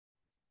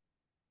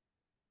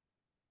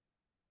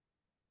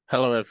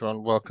Hello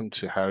everyone, welcome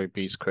to Harry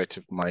B's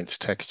Creative Minds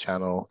Tech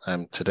channel.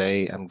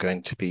 Today I'm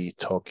going to be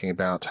talking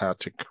about how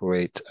to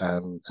create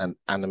an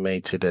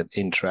animated and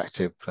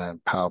interactive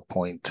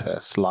PowerPoint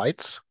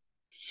slides.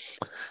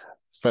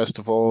 First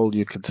of all,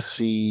 you can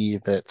see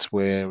that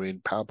we're in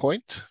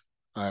PowerPoint.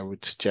 I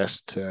would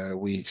suggest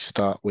we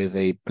start with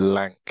a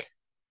blank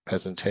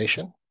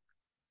presentation.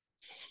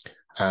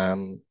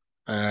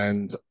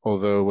 And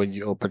although when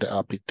you open it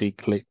up, it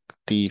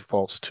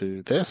defaults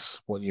to this,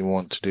 what you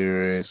want to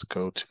do is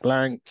go to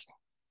blank,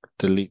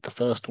 delete the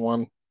first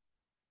one.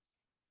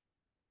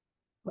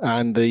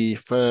 And the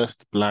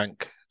first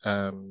blank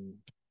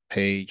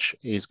page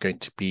is going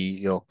to be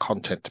your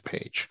content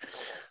page.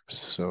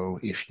 So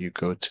if you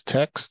go to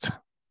text,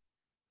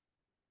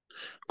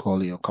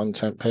 call it your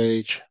content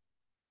page,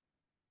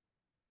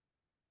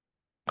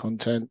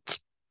 content,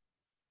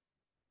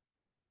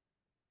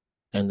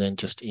 and then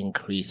just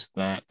increase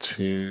that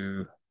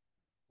to,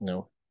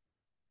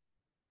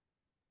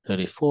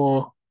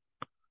 34,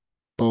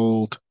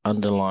 bold,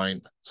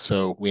 underline.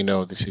 So we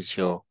know this is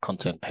your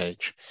content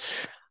page.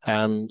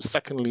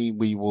 Secondly,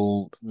 we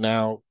will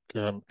now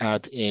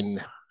add in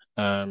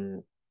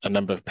a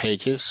number of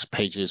pages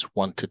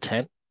 1 to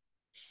 10.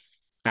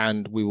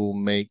 And we will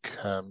make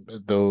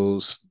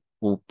those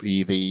will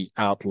be the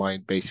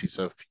outline basis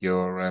of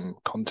your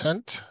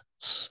content.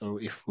 So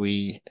if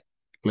we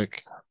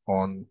click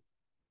on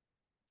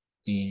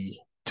the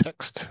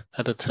text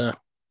editor,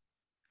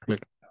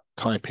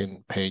 type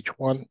in page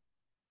 1.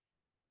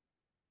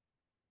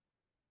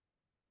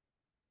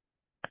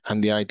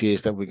 And the idea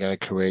is that we're going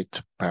to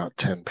create about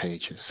 10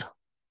 pages.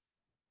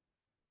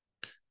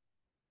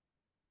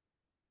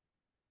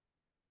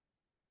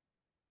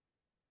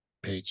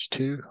 Page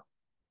 2.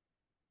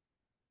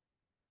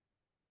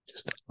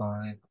 Just a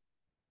line.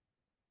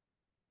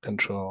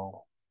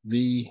 Control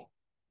V.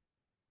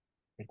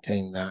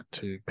 Retain that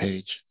to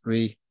page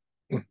 3.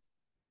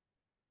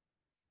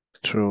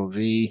 Control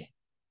V.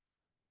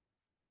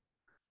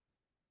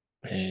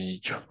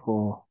 Page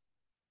 4.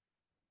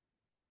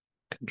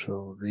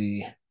 Control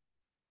V.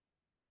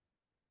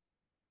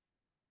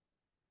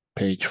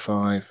 Page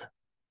 5.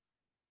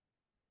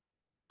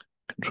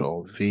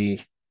 Control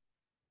V.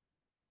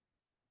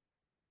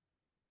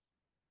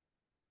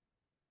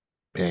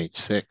 Page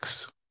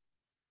 6.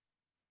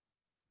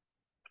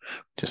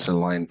 Just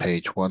align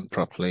page 1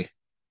 properly.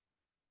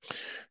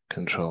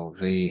 Control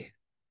V.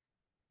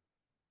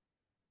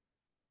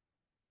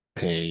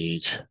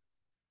 Page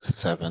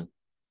 7.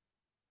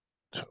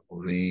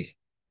 Control V.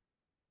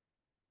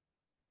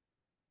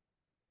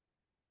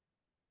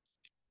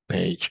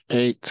 Page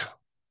 8.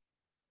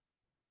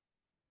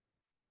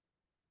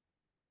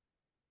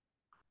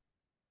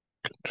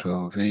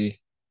 Control V.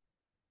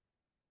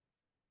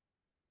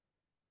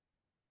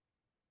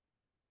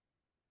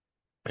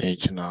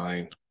 Page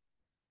 9.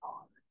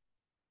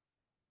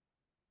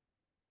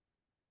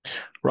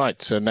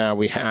 Right, so now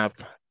we have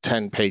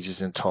 10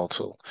 pages in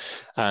total.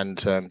 And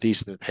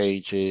these are the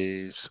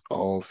pages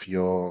of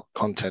your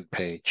content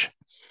page.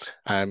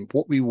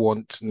 What we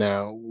want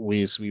now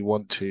is we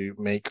want to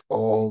make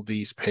all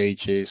these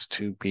pages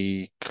to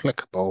be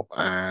clickable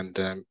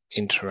and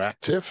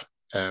interactive.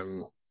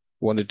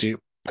 Want to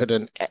put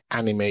an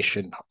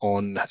animation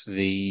on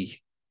the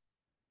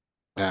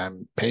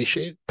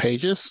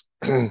pages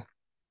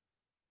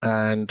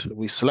and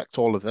we select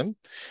all of them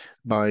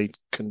by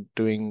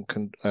doing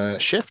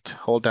shift,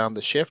 hold down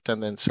the shift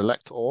and then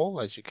select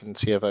all. As you can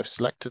see, I've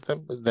selected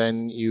them.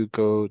 Then you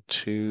go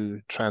to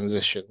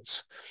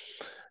transitions,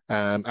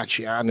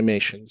 actually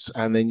animations,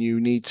 and then you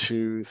need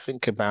to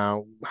think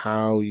about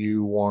how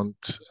you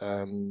want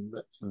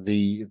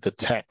the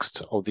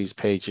text of these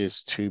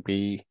pages to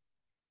be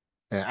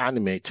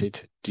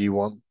animated. Do you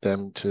want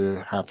them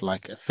to have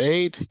like a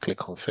fade?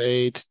 Click on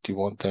fade. Do you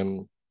want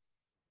them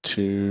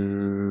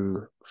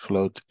to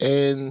float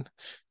in?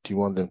 Do you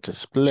want them to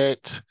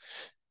split?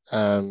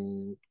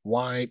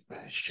 Wipe,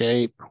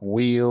 shape,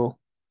 wheel.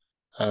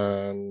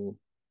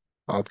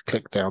 I'll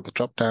click down the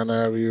drop-down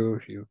area.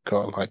 You've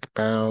got like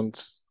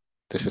bounds.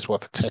 This is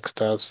what the text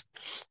does.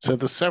 So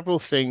there's several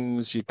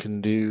things you can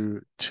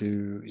do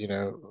to,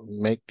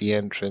 make the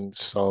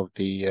entrance of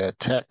the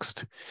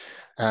text.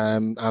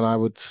 And I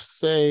would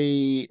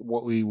say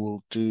what we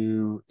will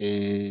do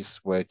is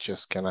we're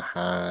just going to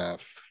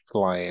have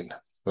flying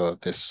for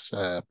this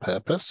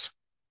purpose.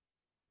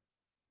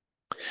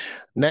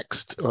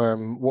 Next,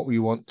 what we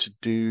want to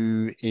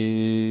do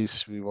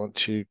is we want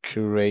to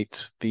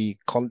curate the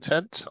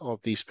content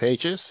of these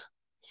pages.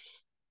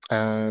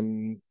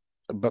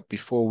 But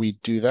before we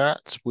do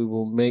that, we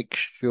will make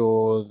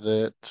sure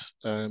that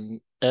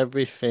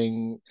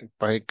everything,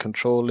 by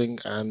controlling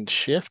and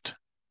shift,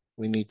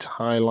 we need to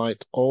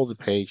highlight all the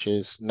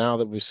pages. Now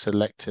that we've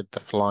selected the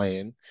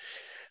fly-in,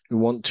 we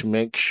want to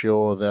make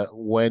sure that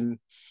when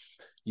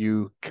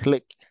you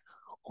click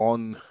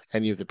on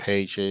any of the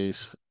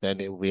pages, then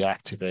it will be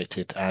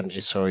activated and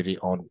it's already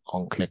on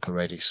click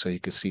already. So you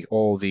can see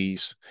all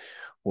these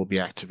will be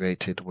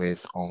activated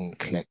with on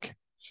click.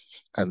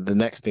 And the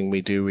next thing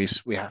we do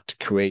is we have to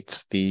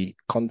create the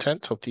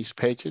content of these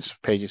pages,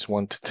 pages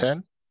 1 to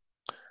 10.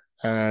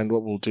 And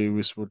what we'll do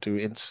is we'll do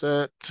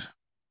insert,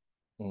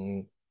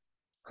 and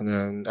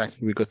then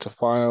actually we go to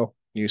file,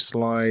 new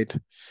slide,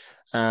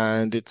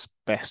 and it's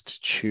best to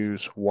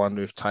choose one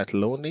with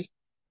title only.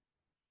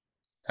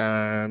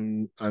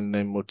 And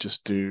then we'll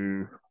just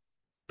do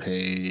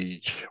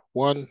page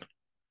 1.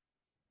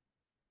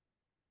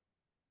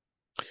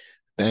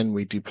 Then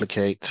we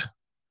duplicate,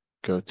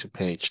 go to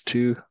page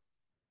 2,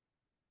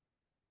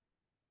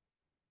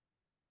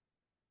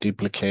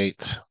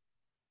 duplicate,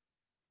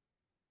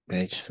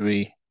 page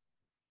 3,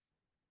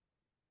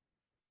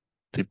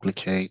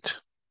 duplicate,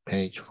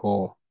 page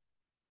 4,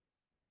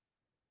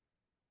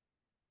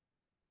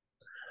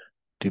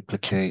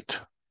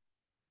 duplicate,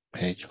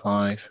 page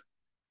 5,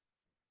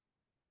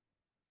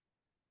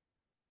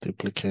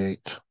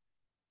 duplicate,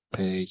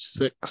 page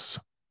 6,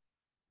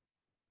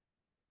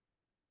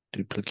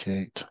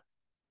 duplicate,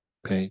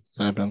 page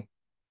 7,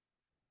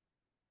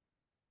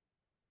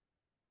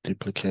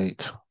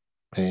 duplicate,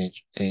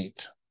 page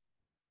 8,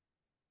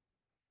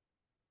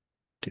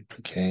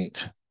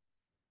 duplicate,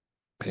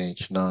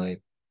 page 9,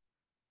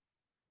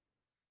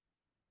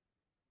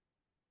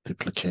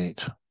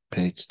 duplicate,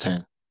 page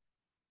 10.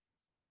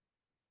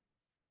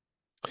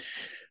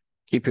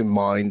 Keep in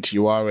mind,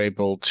 you are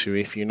able to,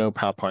 if you know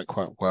PowerPoint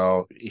quite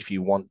well, if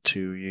you want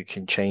to, you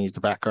can change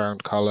the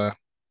background color.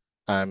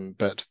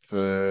 But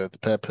for the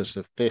purpose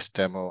of this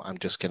demo, I'm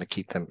just going to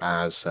keep them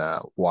as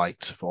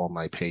white for all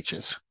my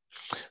pages.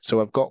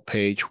 So I've got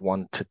page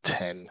 1 to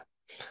 10.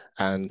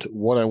 And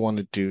what I want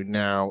to do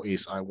now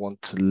is I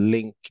want to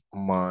link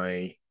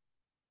my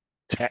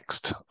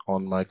text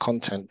on my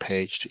content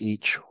page to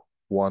each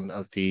one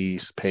of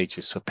these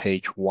pages. So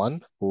page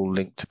 1 will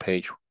link to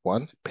page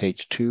 1,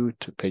 page 2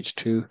 to page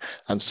 2,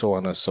 and so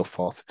on and so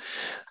forth.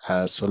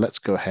 So let's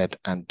go ahead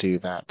and do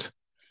that.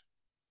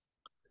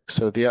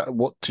 So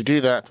to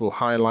do that, we'll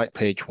highlight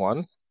page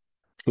 1,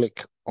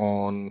 click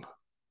on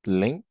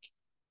link,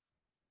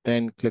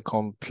 then click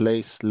on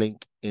place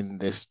link in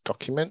this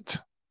document.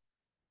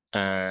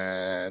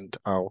 And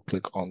I'll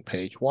click on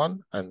page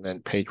 1, and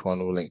then page 1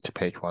 will link to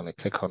page 1 and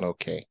click on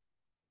OK.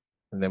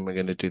 And then we're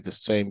going to do the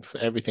same for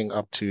everything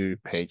up to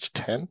page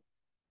 10.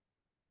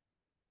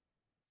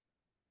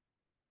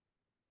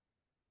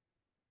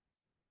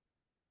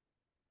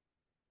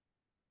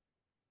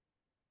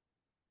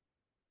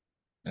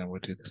 And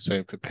we'll do the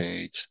same for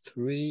page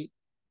 3.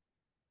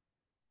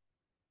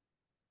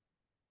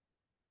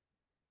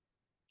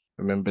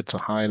 Remember to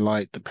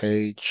highlight the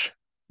page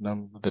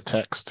number, the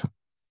text.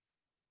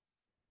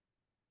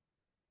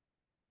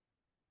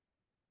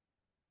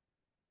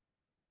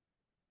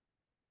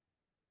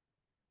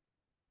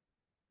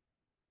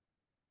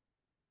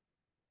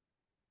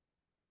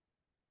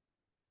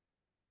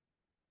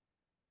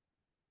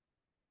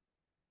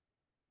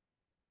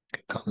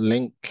 Click on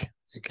link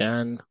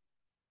again.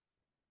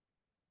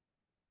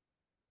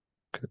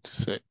 Go to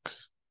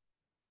 6.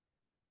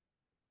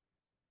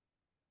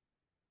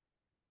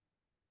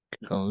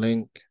 Click on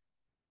link.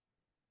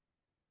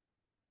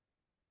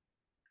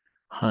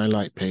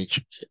 Highlight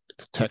page,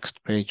 the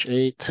text page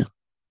 8.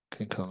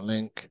 Click on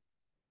link.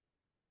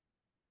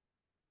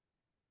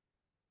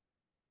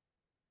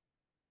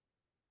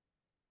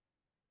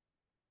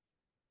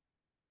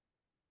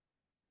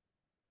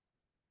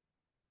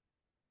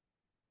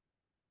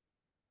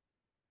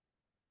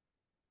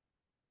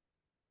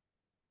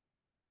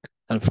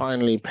 And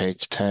finally,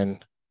 page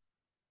 10.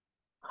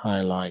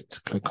 Highlight,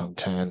 click on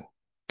 10,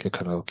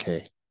 click on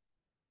OK.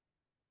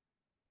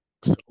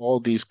 So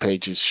all these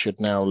pages should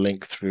now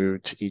link through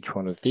to each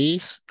one of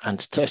these. And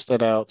to test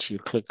that out, you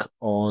click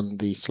on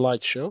the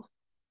slideshow.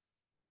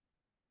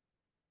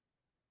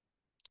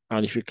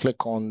 And if you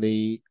click on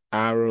the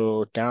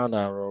arrow, down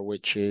arrow,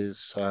 which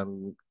is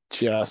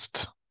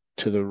just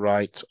to the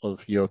right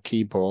of your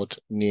keyboard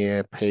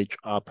near page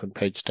up and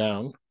page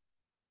down,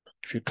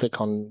 if you click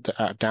on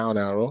the down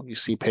arrow, you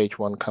see page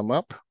 1 come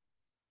up.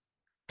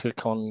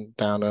 Click on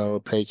down arrow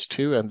page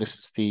 2, and this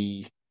is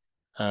the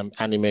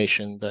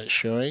animation that's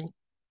showing,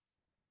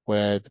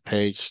 where the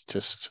page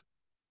just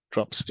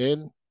drops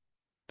in,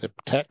 the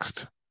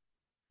text,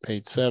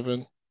 page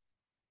 7,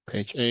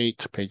 page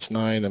 8, page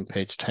 9, and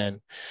page 10.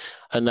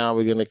 And now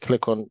we're going to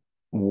click on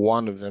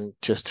one of them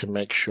just to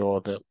make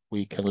sure that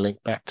we can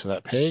link back to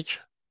that page.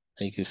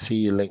 And you can see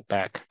you link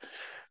back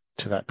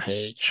to that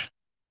page.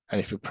 And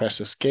if you press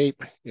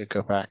escape, you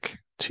go back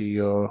to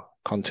your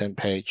content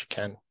page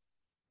again.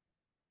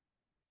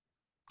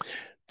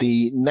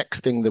 The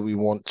next thing that we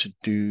want to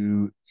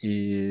do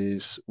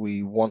is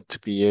we want to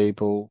be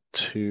able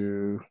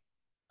to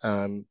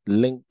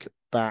link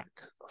back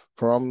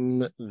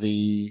from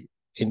the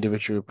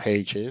individual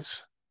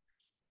pages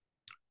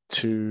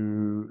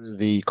to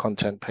the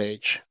content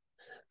page.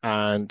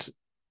 And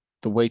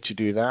the way to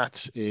do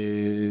that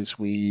is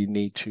we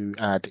need to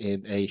add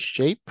in a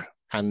shape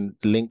and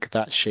link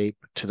that shape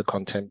to the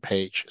content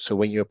page. So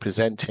when you're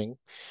presenting,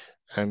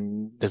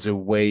 there's a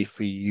way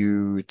for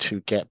you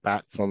to get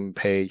back from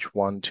page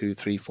 1, 2,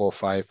 3, 4,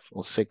 5,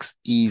 or 6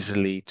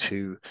 easily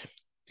to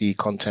the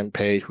content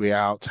page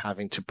without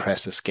having to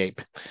press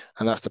escape.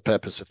 And that's the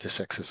purpose of this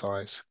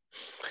exercise.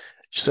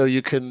 So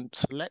you can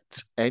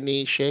select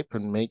any shape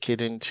and make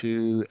it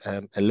into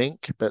a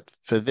link. But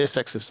for this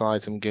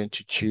exercise, I'm going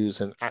to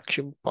choose an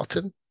action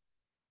button.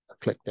 I'll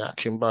click the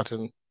action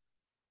button.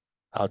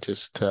 I'll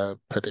just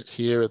put it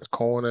here at the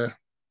corner.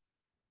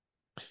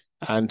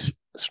 And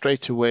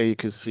straight away, you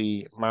can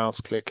see mouse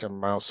click and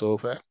mouse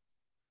over.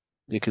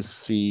 You can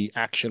see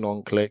action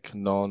on click,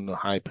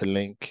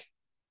 non-hyperlink.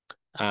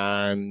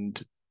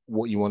 And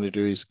what you want to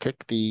do is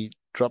click the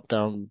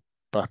drop-down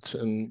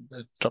button,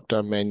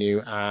 drop-down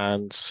menu,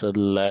 and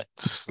select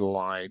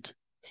slide.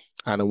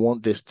 And I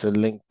want this to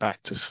link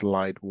back to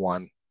slide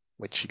 1,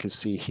 which you can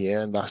see here,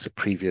 and that's a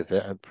preview of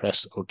it, and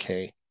press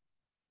OK.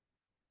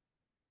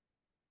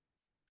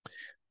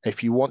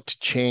 If you want to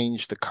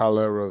change the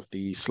color of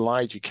the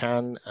slide, you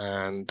can,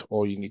 and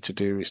all you need to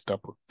do is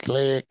double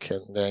click,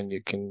 and then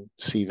you can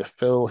see the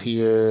fill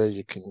here.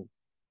 You can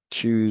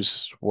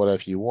choose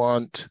whatever you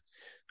want.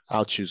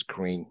 I'll choose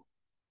green.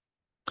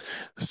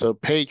 So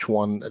page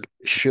 1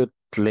 should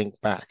link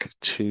back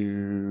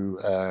to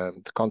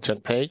the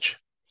content page.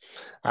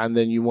 And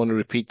then you want to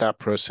repeat that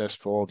process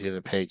for all the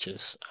other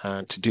pages.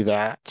 And to do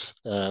that,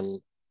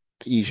 the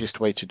easiest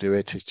way to do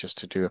it is just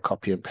to do a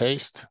copy and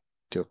paste.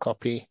 Do a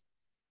copy.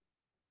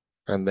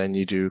 And then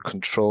you do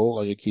Control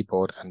on your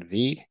keyboard and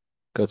V.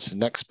 Go to the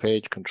next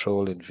page,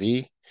 Control and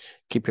V.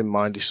 Keep in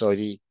mind it's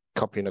already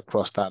copying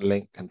across that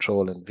link,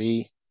 Control and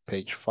V.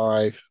 Page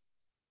 5,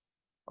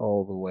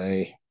 all the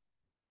way.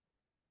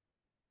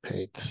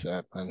 Page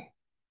 7.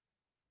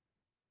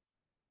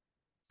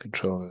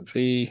 Control and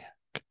V,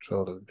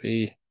 Control and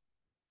V,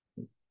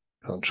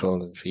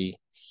 Control and V.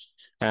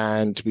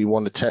 And we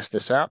want to test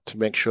this out to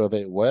make sure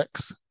that it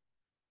works.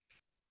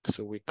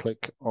 So we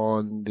click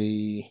on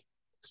the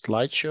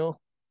slideshow.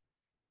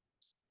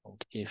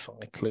 And if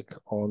I click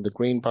on the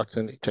green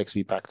button, it takes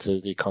me back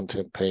to the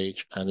content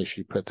page. And if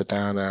you put the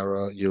down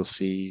arrow, you'll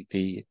see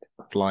the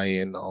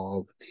fly-in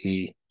of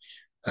the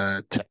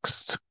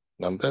text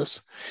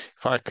numbers.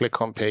 If I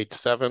click on page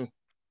 7,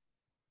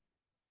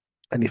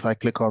 and if I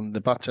click on the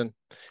button,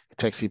 it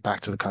takes you back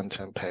to the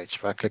content page.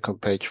 If I click on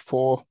page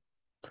 4,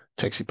 it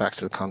takes you back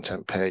to the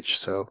content page.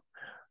 So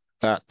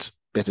that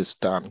bit is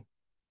done.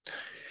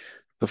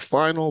 The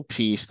final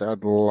piece that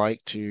I'd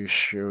like to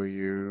show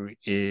you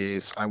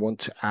is I want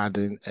to add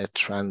in a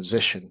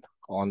transition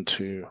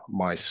onto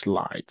my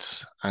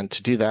slides. And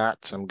to do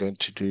that, I'm going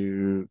to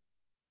do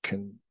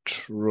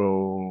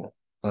Control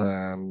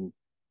and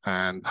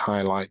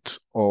highlight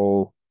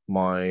all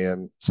my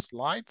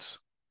slides.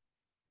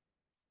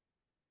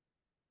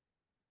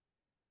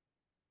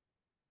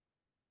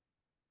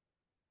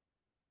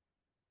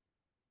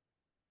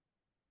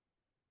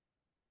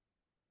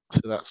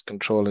 So that's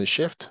Control and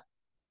Shift.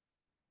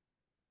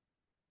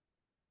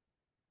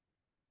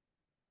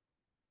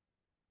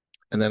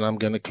 And then I'm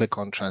going to click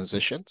on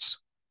transitions.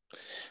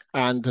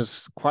 And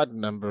there's quite a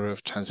number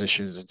of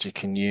transitions that you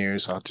can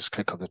use. I'll just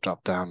click on the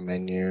drop-down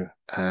menu.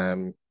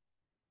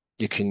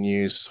 You can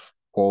use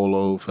all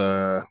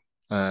over,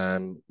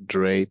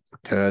 drape,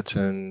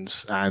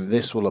 curtains, and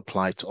this will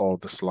apply to all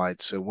the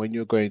slides. So when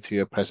you're going through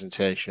your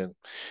presentation,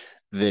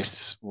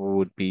 this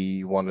would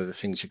be one of the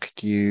things you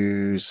could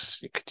use.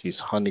 You could use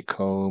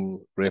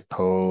honeycomb,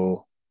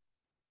 ripple,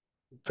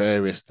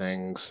 various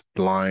things,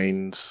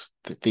 blinds.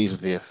 These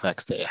are the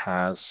effects that it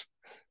has.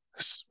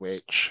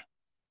 Switch,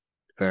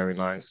 very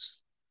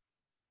nice.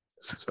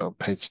 So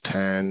page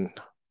 10.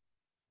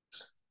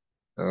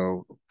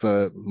 So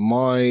for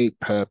my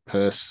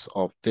purpose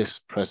of this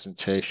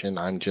presentation,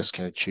 I'm just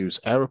going to choose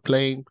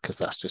aeroplane because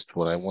that's just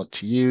what I want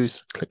to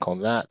use. Click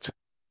on that.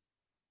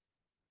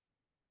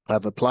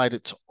 I've applied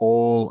it to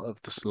all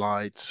of the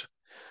slides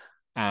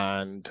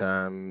and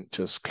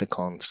just click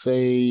on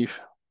save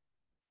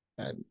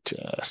and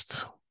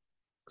just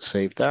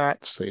save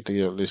that so you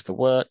don't lose the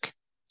work.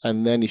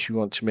 And then if you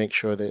want to make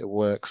sure that it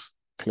works,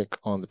 click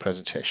on the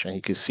presentation.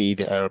 You can see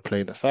the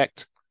aeroplane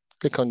effect.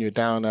 Click on your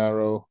down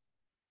arrow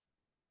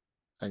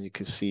and you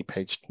can see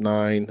page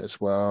 9 as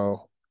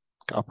well.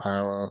 Up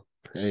arrow,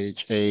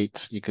 page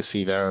 8, you can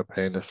see the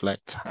aeroplane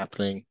effect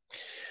happening.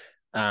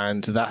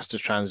 And that's the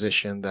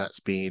transition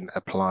that's been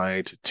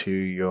applied to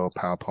your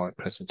PowerPoint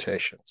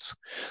presentations.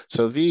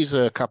 So these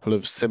are a couple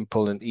of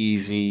simple and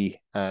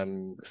easy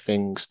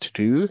things to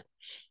do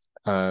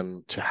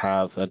to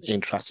have an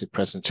interactive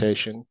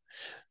presentation.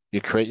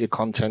 You create your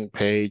content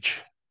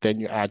page, then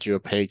you add your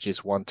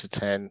pages 1 to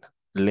 10,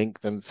 link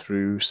them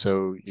through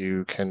so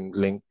you can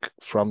link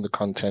from the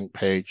content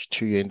page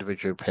to your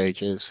individual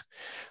pages.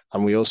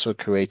 And we also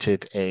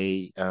created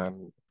a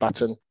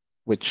button,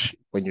 which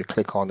when you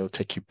click on, it'll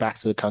take you back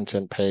to the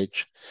content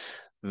page.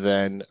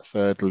 Then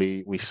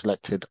thirdly, we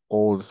selected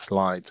all the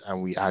slides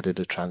and we added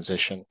a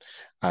transition.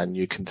 And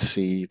you can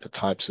see the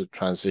types of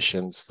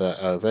transitions that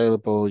are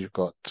available. You've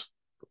got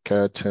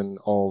curtain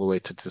all the way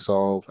to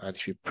dissolve. And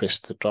if you press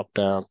the drop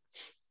down,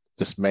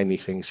 there's many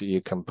things that you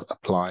can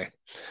apply.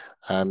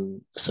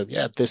 So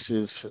yeah, this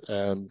is,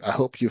 I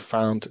hope you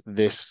found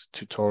this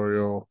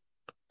tutorial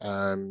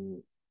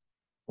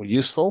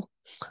useful,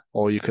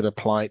 or you could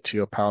apply it to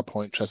your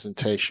PowerPoint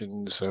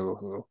presentations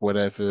or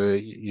whatever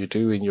you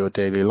do in your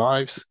daily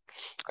lives.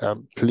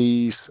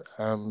 Please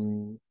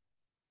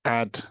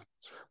add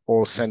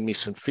or send me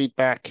some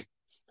feedback.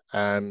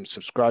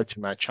 Subscribe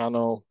to my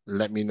channel.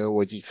 Let me know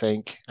what you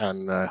think,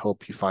 and I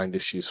hope you find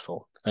this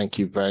useful. Thank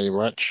you very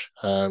much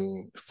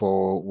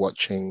for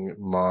watching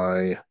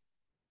my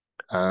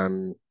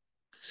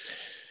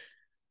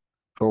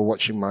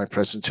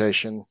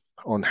presentation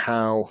on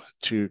how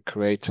to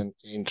create an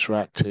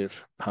interactive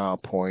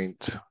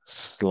PowerPoint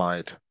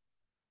slide.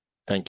 Thank you.